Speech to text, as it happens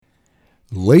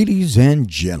Ladies and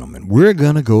gentlemen, we're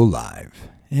going to go live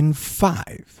in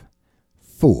 5,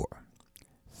 4,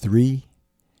 3,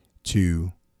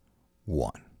 2,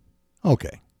 1.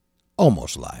 Okay,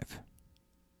 almost live.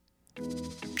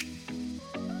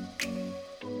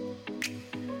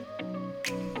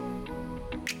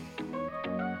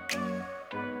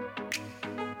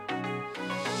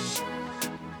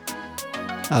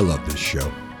 I love this show.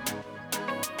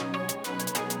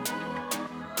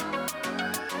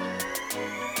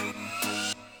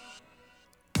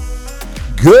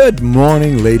 Good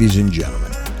morning, ladies and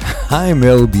gentlemen. I'm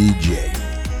LBJ,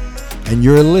 and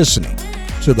you're listening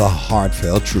to The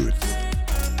Heartfelt Truth.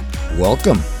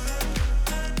 Welcome.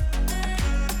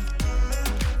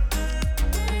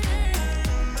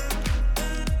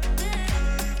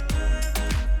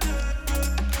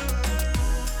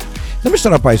 Let me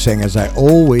start off by saying, as I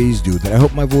always do, that I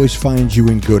hope my voice finds you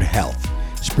in good health,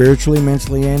 spiritually,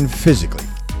 mentally, and physically.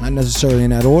 Not necessarily in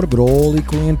that order, but all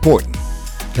equally important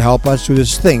to help us through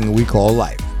this thing we call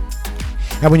life.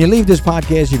 And when you leave this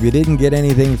podcast, if you didn't get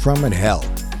anything from it, hell,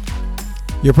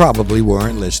 you probably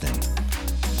weren't listening.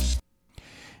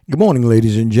 Good morning,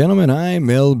 ladies and gentlemen. I'm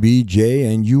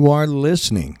LBJ, and you are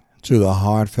listening to The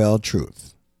Heartfelt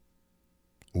Truth.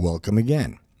 Welcome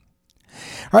again.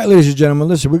 All right, ladies and gentlemen,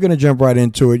 listen, we're going to jump right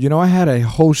into it. You know, I had a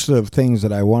host of things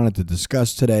that I wanted to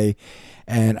discuss today,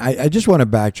 and I just want to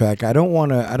backtrack. I don't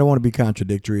want to be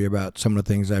contradictory about some of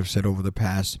the things I've said over the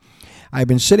past. I've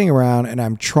been sitting around, and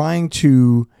I'm trying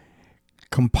to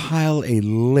compile a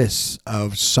list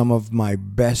of some of my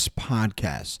best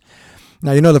podcasts.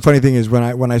 Now, you know, the funny thing is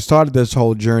when I started this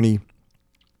whole journey,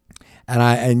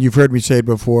 and you've heard me say it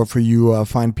before, for you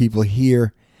fine people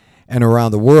here and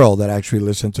around the world that actually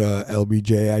listen to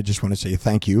LBJ, I just want to say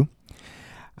thank you.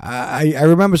 I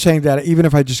remember saying that even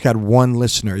if I just got one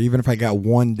listener, even if I got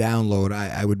one download,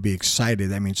 I would be excited.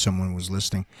 That means someone was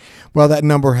listening. Well, that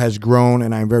number has grown,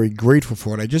 and I'm very grateful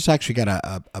for it. I just actually got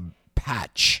a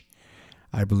patch,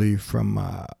 I believe, from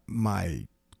my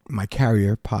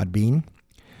carrier, Podbean.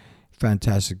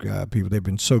 Fantastic people. They've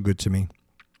been so good to me.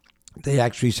 They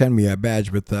actually sent me a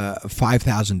badge with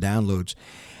 5,000 downloads.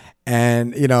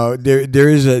 And, you know,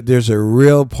 there's a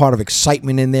real part of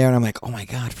excitement in there. And I'm like, oh, my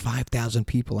God, 5,000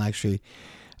 people actually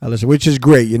listen, which is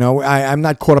great. You know, I'm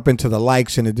not caught up into the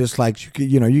likes and the dislikes.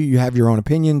 You have your own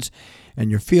opinions and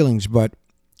your feelings, but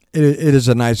it is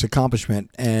a nice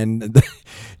accomplishment. And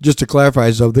just to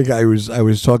clarify something, I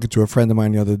was talking to a friend of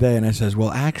mine the other day, and I says, well,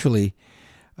 actually,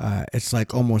 it's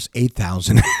like almost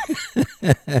 8,000.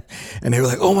 And they were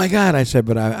like, oh, my God. I said,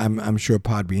 but I'm sure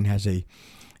Podbean has a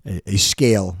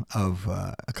scale of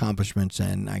accomplishments,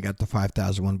 and I got the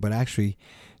 5,000 one, but actually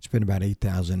it's been about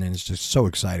 8,000, and it's just so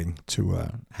exciting to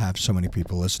have so many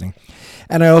people listening.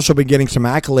 And I also been getting some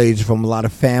accolades from a lot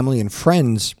of family and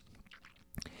friends,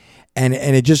 and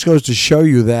it just goes to show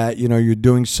you that, you know, you're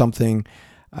doing something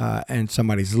and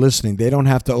somebody's listening. They don't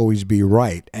have to always be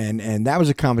right, and that was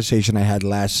a conversation I had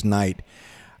last night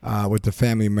with a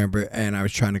family member, and I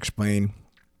was trying to explain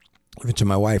even to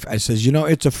my wife. I says, you know,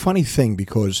 it's a funny thing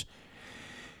because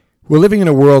we're living in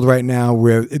a world right now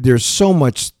where there's so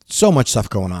much stuff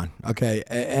going on, okay?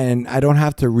 And I don't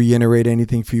have to reiterate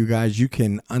anything for you guys. You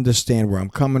can understand where I'm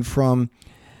coming from.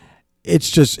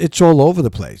 It's all over the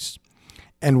place.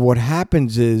 And what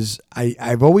happens is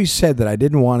I've always said that I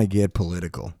didn't want to get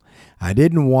political. I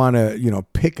didn't want to, you know,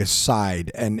 pick a side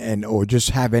and or just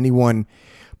have anyone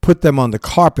put them on the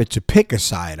carpet to pick a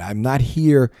side. I'm not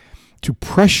here to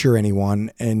pressure anyone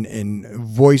and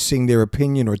voicing their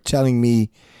opinion or telling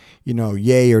me, you know,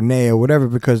 yay or nay or whatever,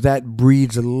 because that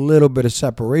breeds a little bit of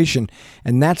separation.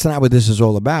 And that's not what this is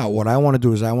all about. What I want to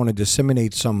do is I want to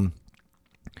disseminate some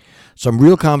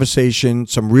real conversation,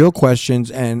 some real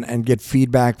questions, and get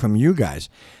feedback from you guys.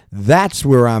 That's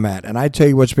where I'm at. And I tell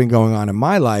you what's been going on in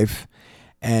my life.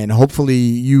 And hopefully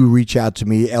you reach out to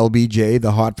me, LBJ,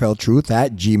 The Heartfelt Truth,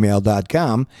 at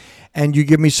gmail.com, and you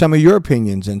give me some of your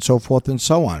opinions and so forth and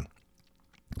so on.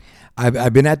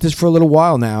 I've been at this for a little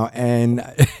while now, and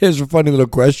here's a funny little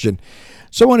question.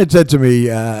 Someone had said to me,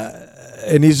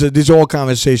 and these are all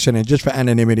conversation, and just for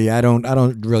anonymity, I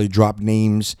don't really drop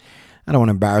names. I don't want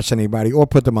to embarrass anybody or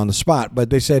put them on the spot, but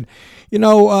they said, you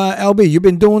know, LB, you've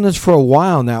been doing this for a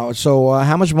while now, so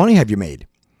how much money have you made?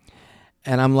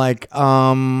 And I'm like,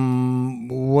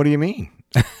 what do you mean?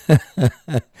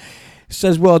 He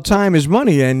says, well, time is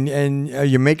money, and are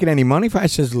you making any money? I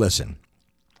says, listen,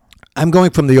 I'm going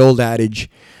from the old adage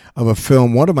of a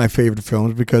film, one of my favorite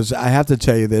films, because I have to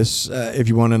tell you this, if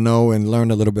you want to know and learn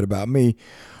a little bit about me.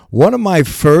 One of my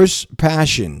first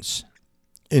passions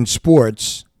in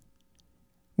sports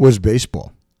was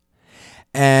baseball.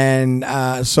 And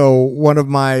so one of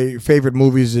my favorite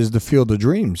movies is The Field of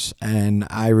Dreams. And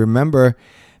I remember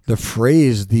the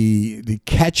phrase, the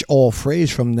catch-all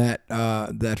phrase from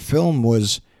that film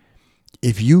was,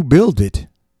 if you build it,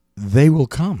 they will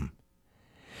come.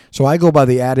 So I go by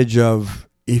the adage of,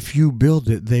 if you build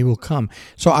it, they will come.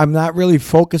 So I'm not really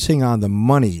focusing on the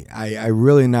money. I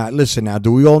really not. Listen, now,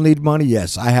 do we all need money?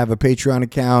 Yes. I have a Patreon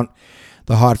account,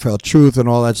 The Heartfelt Truth and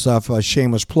all that stuff, a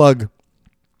shameless plug.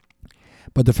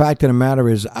 But the fact of the matter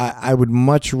is, I would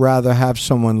much rather have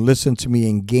someone listen to me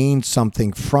and gain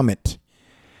something from it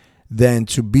than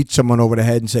to beat someone over the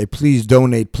head and say, please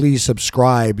donate, please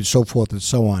subscribe, and so forth and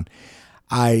so on.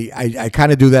 I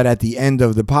kind of do that at the end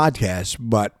of the podcast,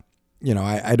 but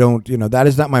I don't, that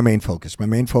is not my main focus. My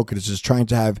main focus is just trying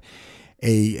to have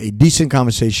a decent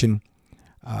conversation,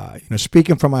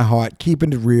 speaking from my heart,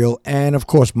 keeping it real. And of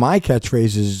course, my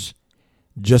catchphrase is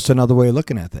just another way of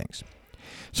looking at things.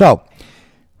 So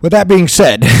with that being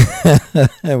said,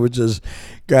 which is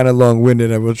kind of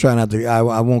long-winded, I will try not to,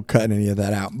 I won't cut any of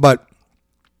that out. But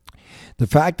the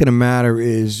fact of the matter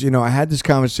is, I had this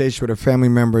conversation with a family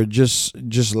member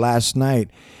just last night.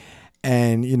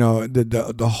 And,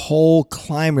 the whole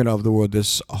climate of the world,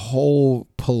 this whole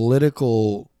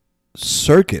political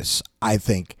circus, I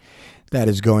think, that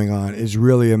is going on is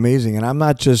really amazing. And I'm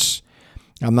not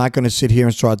going to sit here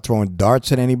and start throwing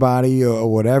darts at anybody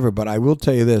or whatever, but I will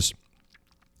tell you this.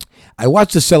 I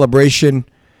watched the celebration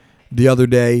the other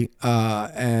day,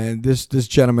 and this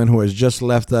gentleman who has just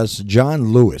left us,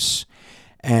 John Lewis,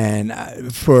 and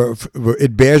for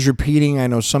it bears repeating. I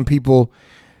know some people,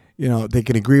 they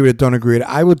can agree with it, don't agree with it.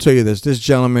 I will tell you this. This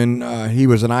gentleman, he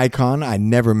was an icon. I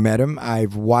never met him.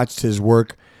 I've watched his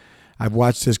work. I've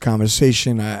watched his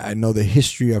conversation. I know the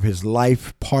history of his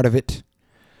life, part of it,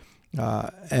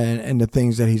 and the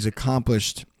things that he's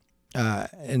accomplished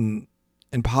in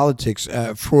politics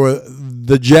for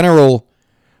the general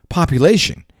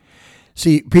population.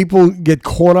 See, people get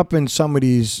caught up in some of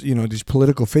these, these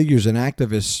political figures and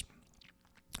activists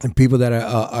and people that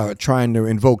are trying to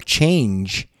invoke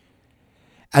change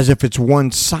as if it's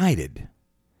one-sided.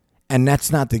 And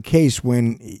that's not the case.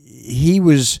 When he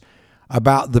was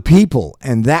about the people,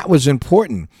 and that was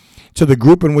important to the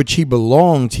group in which he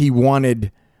belonged. He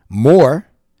wanted more.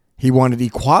 He wanted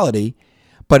equality.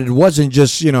 But it wasn't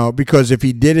just, because if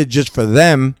he did it just for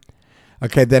them,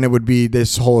 okay, then it would be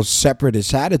this whole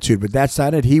separatist attitude. But that's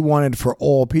not it. He wanted for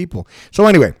all people. So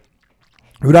anyway,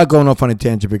 without going off on a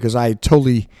tangent, because I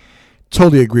totally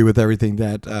agree with everything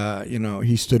that,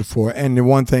 he stood for. And the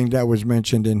one thing that was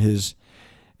mentioned in his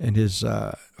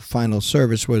final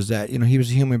service was that, he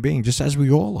was a human being, just as we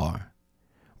all are.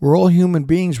 We're all human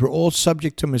beings. We're all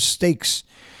subject to mistakes.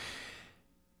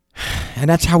 And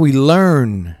that's how we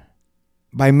learn,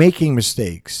 by making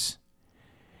mistakes.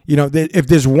 If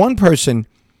there's one person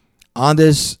on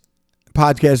this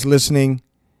podcast listening,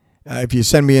 if you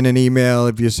send me in an email,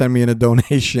 if you send me in a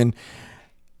donation,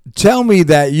 tell me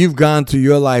that you've gone through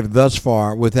your life thus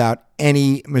far without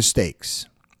any mistakes.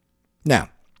 Now,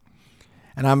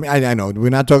 and I know we're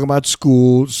not talking about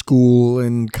school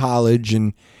and college,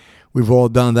 and we've all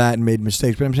done that and made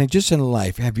mistakes, but I'm saying just in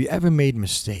life, have you ever made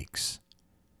mistakes?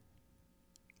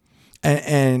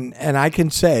 And I can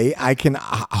say,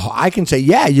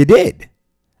 yeah, you did.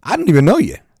 I don't even know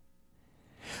you.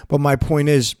 But my point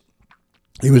is,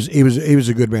 he was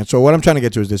a good man. So what I'm trying to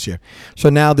get to is this here. So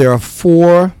now there were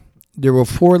four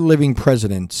living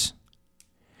presidents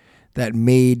that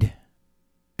made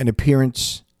an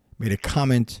appearance, made a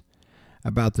comment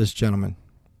about this gentleman.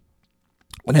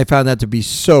 And I found that to be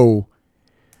so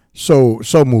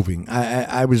moving.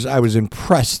 I was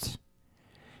impressed.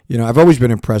 I've always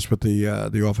been impressed with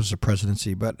the office of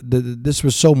presidency, but this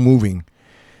was so moving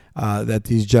that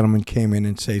these gentlemen came in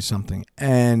and say something.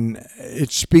 And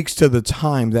it speaks to the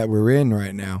time that we're in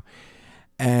right now.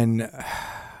 And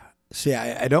see,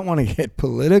 I don't want to get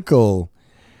political,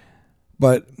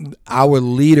 but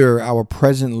our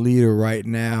present leader right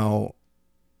now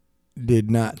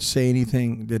did not say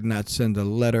anything, did not send a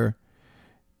letter,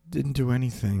 didn't do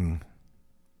anything.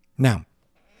 Now,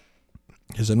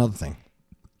 here's another thing.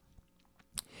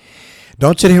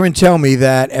 Don't sit here and tell me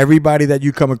that everybody that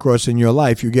you come across in your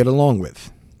life you get along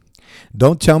with.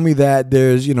 Don't tell me that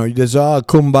there's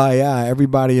kumbaya,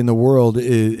 everybody in the world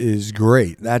is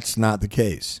great. That's not the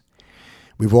case.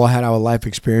 We've all had our life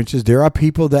experiences. There are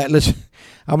people that, listen,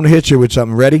 I'm going to hit you with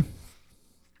something. Ready?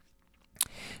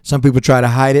 Some people try to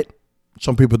hide it.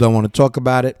 Some people don't want to talk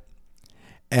about it.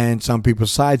 And some people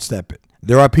sidestep it.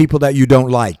 There are people that you don't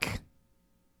like.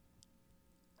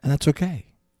 And that's okay.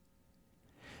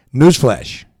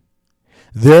 Newsflash.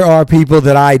 There are people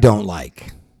that I don't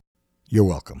like. you're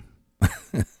welcome.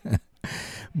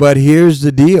 But here's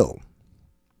the deal.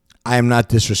 I am not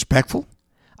disrespectful.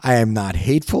 I am not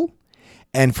hateful.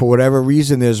 And for whatever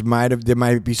reason, there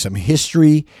might be some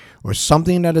history or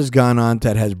something that has gone on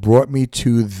that has brought me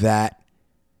to that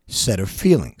set of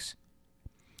feelings.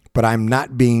 But I'm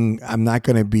not going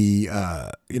to be,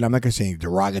 I'm not going to say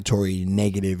derogatory,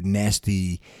 negative,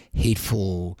 nasty,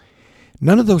 hateful,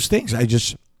 none of those things. I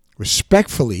just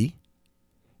respectfully,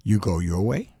 you go your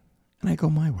way and I go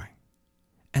my way.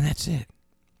 And that's it.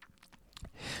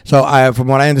 So from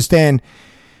what I understand,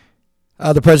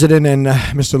 the president and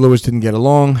Mr. Lewis didn't get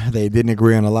along. They didn't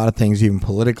agree on a lot of things, even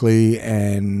politically.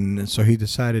 And so he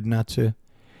decided not to,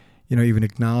 even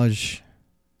acknowledge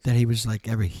that he was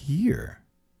ever here.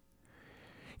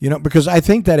 Because I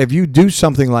think that if you do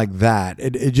something like that,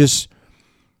 it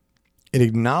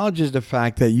acknowledges the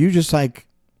fact that you just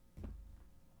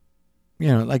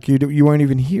you weren't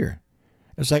even here.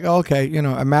 It's okay,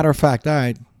 a matter of fact, all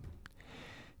right,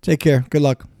 take care, good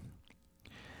luck.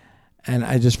 And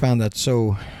I just found that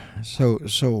so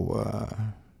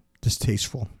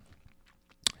distasteful.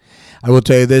 I will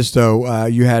tell you this, though.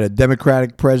 You had a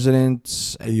Democratic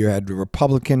president, you had a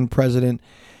Republican president,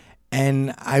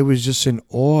 and I was just in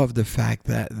awe of the fact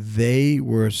that they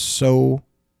were so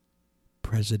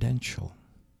presidential.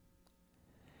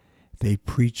 They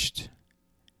preached,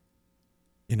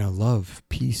 love,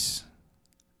 peace,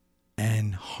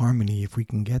 and harmony if we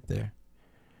can get there.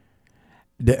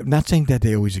 I'm not saying that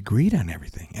they always agreed on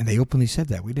everything, and they openly said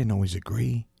that. We didn't always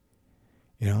agree.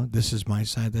 This is my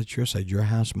side, that's your side, your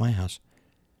house, my house.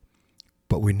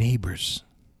 But we're neighbors.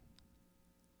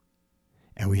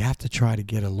 And we have to try to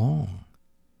get along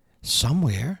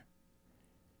somewhere.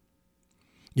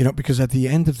 Because at the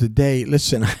end of the day,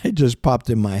 listen, I just popped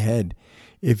in my head.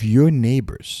 If your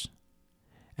neighbors,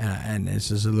 and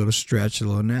this is a little stretch, a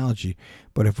little analogy,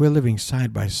 but if we're living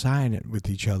side by side with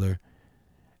each other,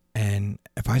 and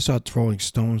if I start throwing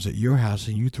stones at your house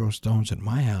and you throw stones at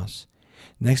my house,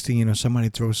 next thing you know, somebody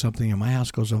throws something and my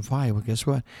house goes on fire. Well, guess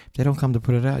what? If they don't come to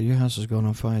put it out, your house is going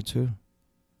on fire too.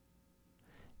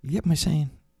 You get my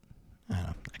saying? I don't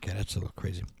know. Okay, that's a little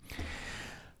crazy.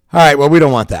 All right, well, we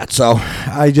don't want that. So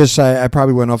I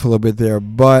probably went off a little bit there,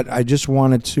 but I just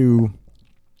wanted to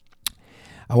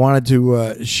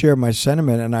share my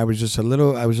sentiment, and I was a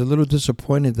little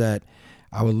disappointed that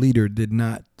our leader did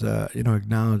not,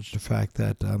 acknowledge the fact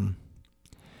that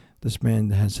this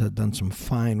man has done some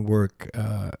fine work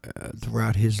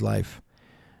throughout his life,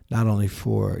 not only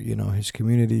for his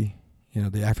community,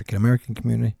 the African American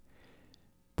community,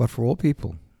 but for all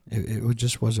people. It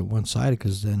just wasn't one-sided,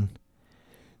 because then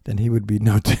he would be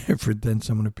no different than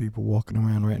some of the people walking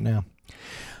around right now.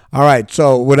 All right,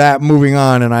 so with that, moving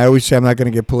on, and I always say I'm not going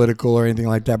to get political or anything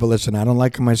like that, but listen, I don't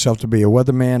like myself to be a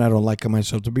weatherman. I don't like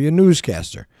myself to be a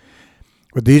newscaster.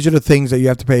 But these are the things that you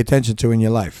have to pay attention to in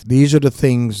your life. These are the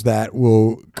things that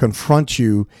will confront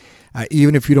you,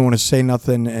 even if you don't want to say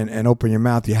nothing and open your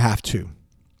mouth, you have to.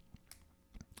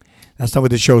 That's not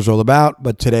what this show is all about,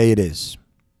 but today it is.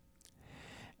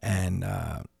 And,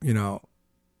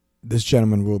 this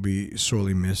gentleman will be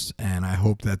sorely missed, and I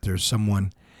hope that there's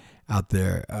someone out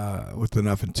there with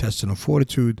enough intestinal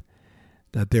fortitude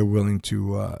that they're willing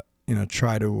to,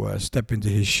 try to step into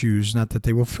his shoes. Not that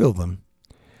they will fill them,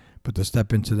 but to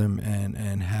step into them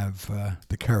and have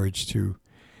the courage to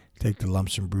take the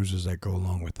lumps and bruises that go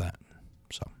along with that.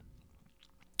 So,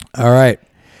 all right.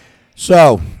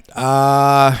 So,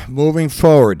 moving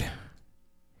forward.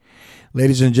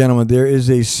 Ladies and gentlemen, there is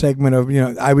a segment of,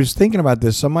 I was thinking about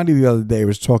this. Somebody the other day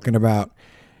was talking about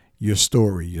your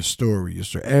story.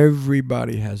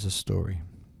 Everybody has a story.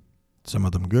 Some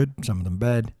of them good, some of them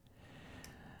bad,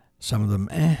 some of them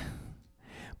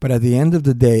But at the end of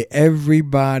the day,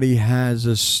 everybody has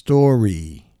a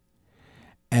story.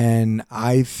 And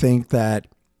I think that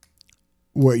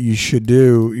what you should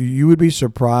do, you would be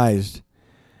surprised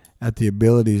at the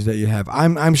abilities that you have.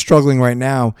 I'm struggling right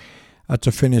now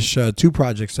to finish two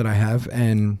projects that I have,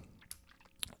 and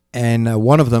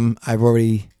one of them I've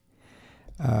already,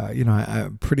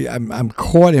 I'm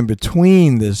caught in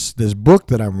between this book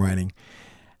that I'm writing,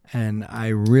 and I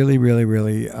really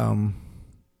want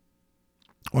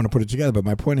to put it together. But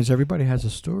my point is, everybody has a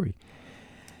story.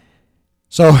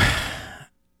 So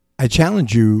I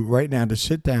challenge you right now to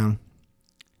sit down,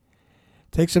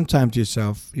 take some time to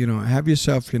yourself, have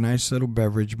yourself your nice little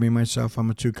beverage. Me, myself, I'm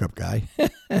a 2-cup guy.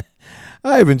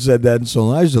 I haven't said that in so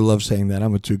long. I used to love saying that.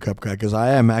 I'm a 2-cup guy, because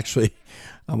I am actually,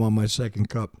 I'm on my second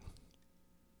cup.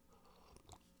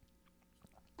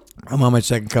 I'm on my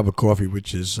second cup of coffee,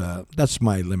 which is, that's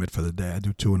my limit for the day. I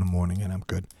do 2 in the morning and I'm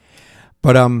good.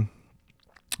 But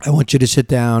I want you to sit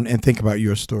down and think about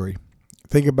your story.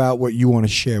 Think about what you want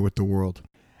to share with the world.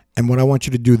 And what I want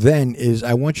you to do then is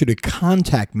I want you to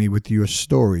contact me with your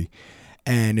story.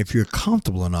 And if you're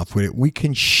comfortable enough with it, we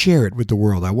can share it with the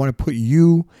world. I want to put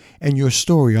you and your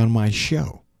story on my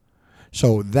show.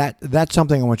 So that's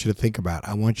something I want you to think about.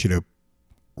 I want you to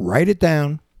write it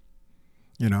down.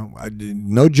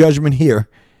 No judgment here.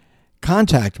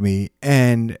 Contact me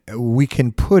and we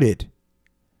can put it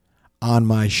on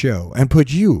my show and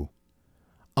put you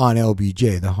on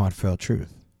LBJ, The Heartfelt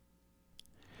Truth.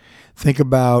 Think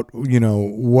about,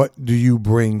 what do you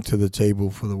bring to the table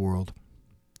for the world?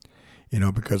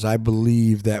 Because I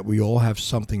believe that we all have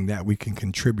something that we can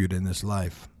contribute in this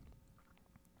life.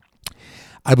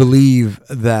 I believe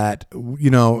that,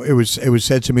 it was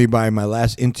said to me by my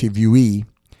last interviewee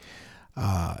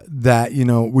that,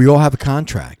 we all have a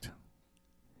contract.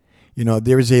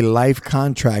 There is a life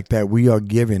contract that we are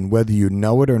given, whether you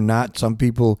know it or not. Some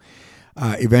people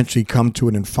eventually come to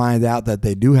it and find out that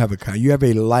they do have you have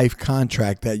a life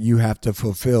contract that you have to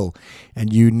fulfill,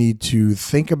 and you need to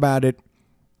think about it,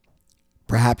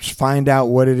 perhaps find out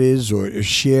what it is, or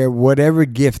share whatever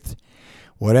gift,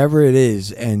 whatever it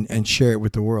is, and share it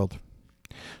with the world.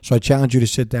 So I challenge you to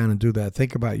sit down and do that.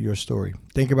 Think about your story.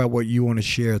 Think about what you want to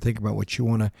share. Think about what you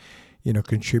want to,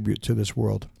 contribute to this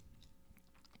world.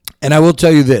 And I will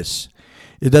tell you this.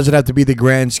 It doesn't have to be the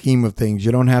grand scheme of things.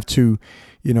 You don't have to,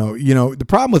 the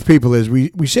problem with people is we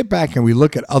sit back and we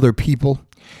look at other people.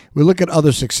 We look at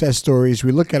other success stories.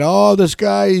 We look at, this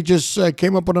guy, he just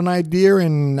came up with an idea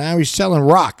and now he's selling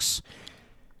rocks.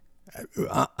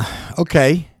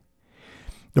 Okay.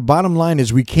 The bottom line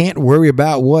is we can't worry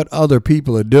about what other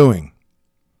people are doing.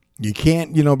 You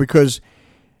can't, because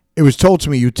it was told to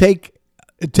me,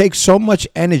 it takes so much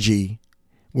energy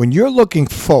when you're looking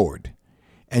forward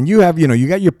and you have, you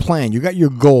got your plan, you got your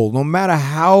goal, no matter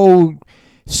how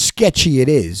sketchy it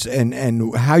is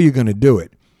and how you're going to do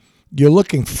it, you're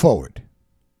looking forward.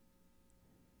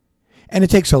 And it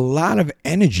takes a lot of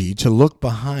energy to look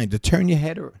behind, to turn your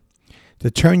head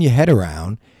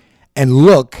around and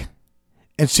look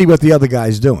and see what the other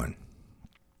guy's doing.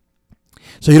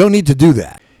 So you don't need to do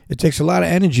that. It takes a lot of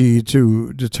energy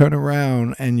to turn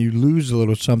around, and you lose a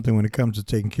little something when it comes to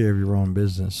taking care of your own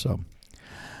business. So, all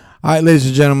right, ladies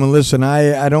and gentlemen, listen,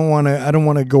 I don't want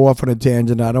to go off on a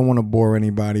tangent. I don't want to bore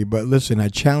anybody, but listen, I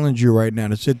challenge you right now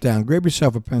to sit down, grab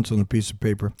yourself a pencil and a piece of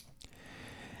paper,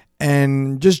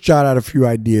 and just jot out a few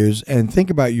ideas and think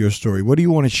about your story. What do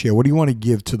you want to share? What do you want to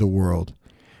give to the world?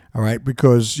 All right,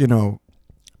 because,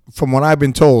 from what I've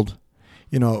been told,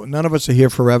 none of us are here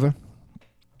forever.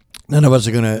 None of us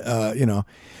are going to,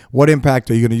 what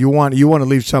impact are you going to, you want to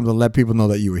leave something, let people know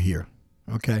that you were here.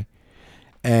 Okay.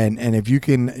 And if you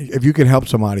can help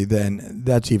somebody, then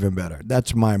that's even better.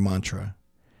 That's my mantra,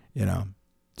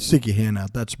 stick your hand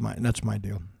out. That's my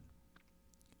deal.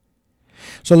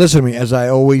 So listen to me, as I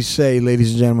always say,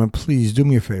 ladies and gentlemen, please do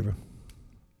me a favor.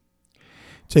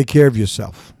 Take care of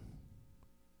yourself.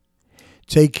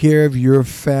 Take care of your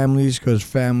families, because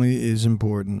family is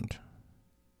important.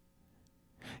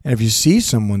 And if you see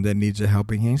someone that needs a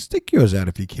helping hand, stick yours out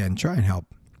if you can. Try and help.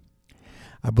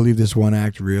 I believe this one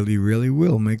act really, really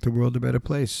will make the world a better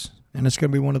place. And it's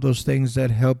going to be one of those things that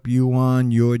help you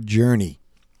on your journey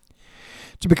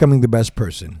to becoming the best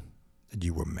person that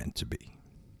you were meant to be.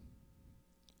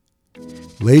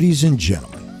 Ladies and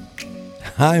gentlemen,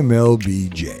 I'm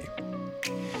LBJ.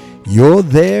 You're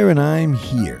there and I'm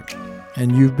here.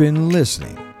 And you've been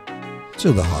listening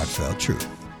to The Heartfelt Truth.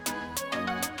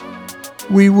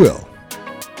 We will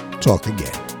talk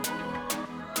again.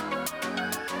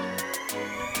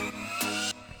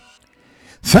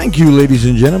 Thank you, ladies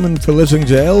and gentlemen, for listening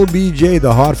to LBJ,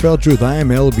 The Heartfelt Truth. I am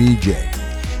LBJ.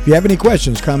 If you have any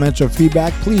questions, comments, or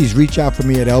feedback, please reach out for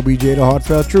me at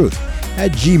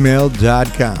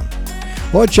lbjtheheartfelttruth@gmail.com.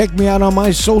 Or check me out on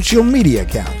my social media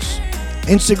accounts,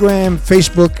 Instagram,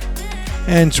 Facebook,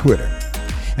 and Twitter.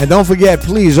 And don't forget,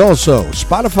 please, also,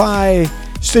 Spotify,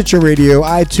 Stitcher Radio,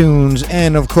 iTunes,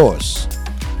 and, of course,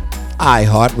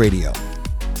 iHeartRadio.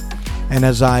 And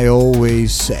as I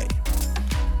always say,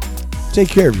 take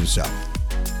care of yourself.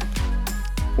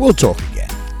 We'll talk again.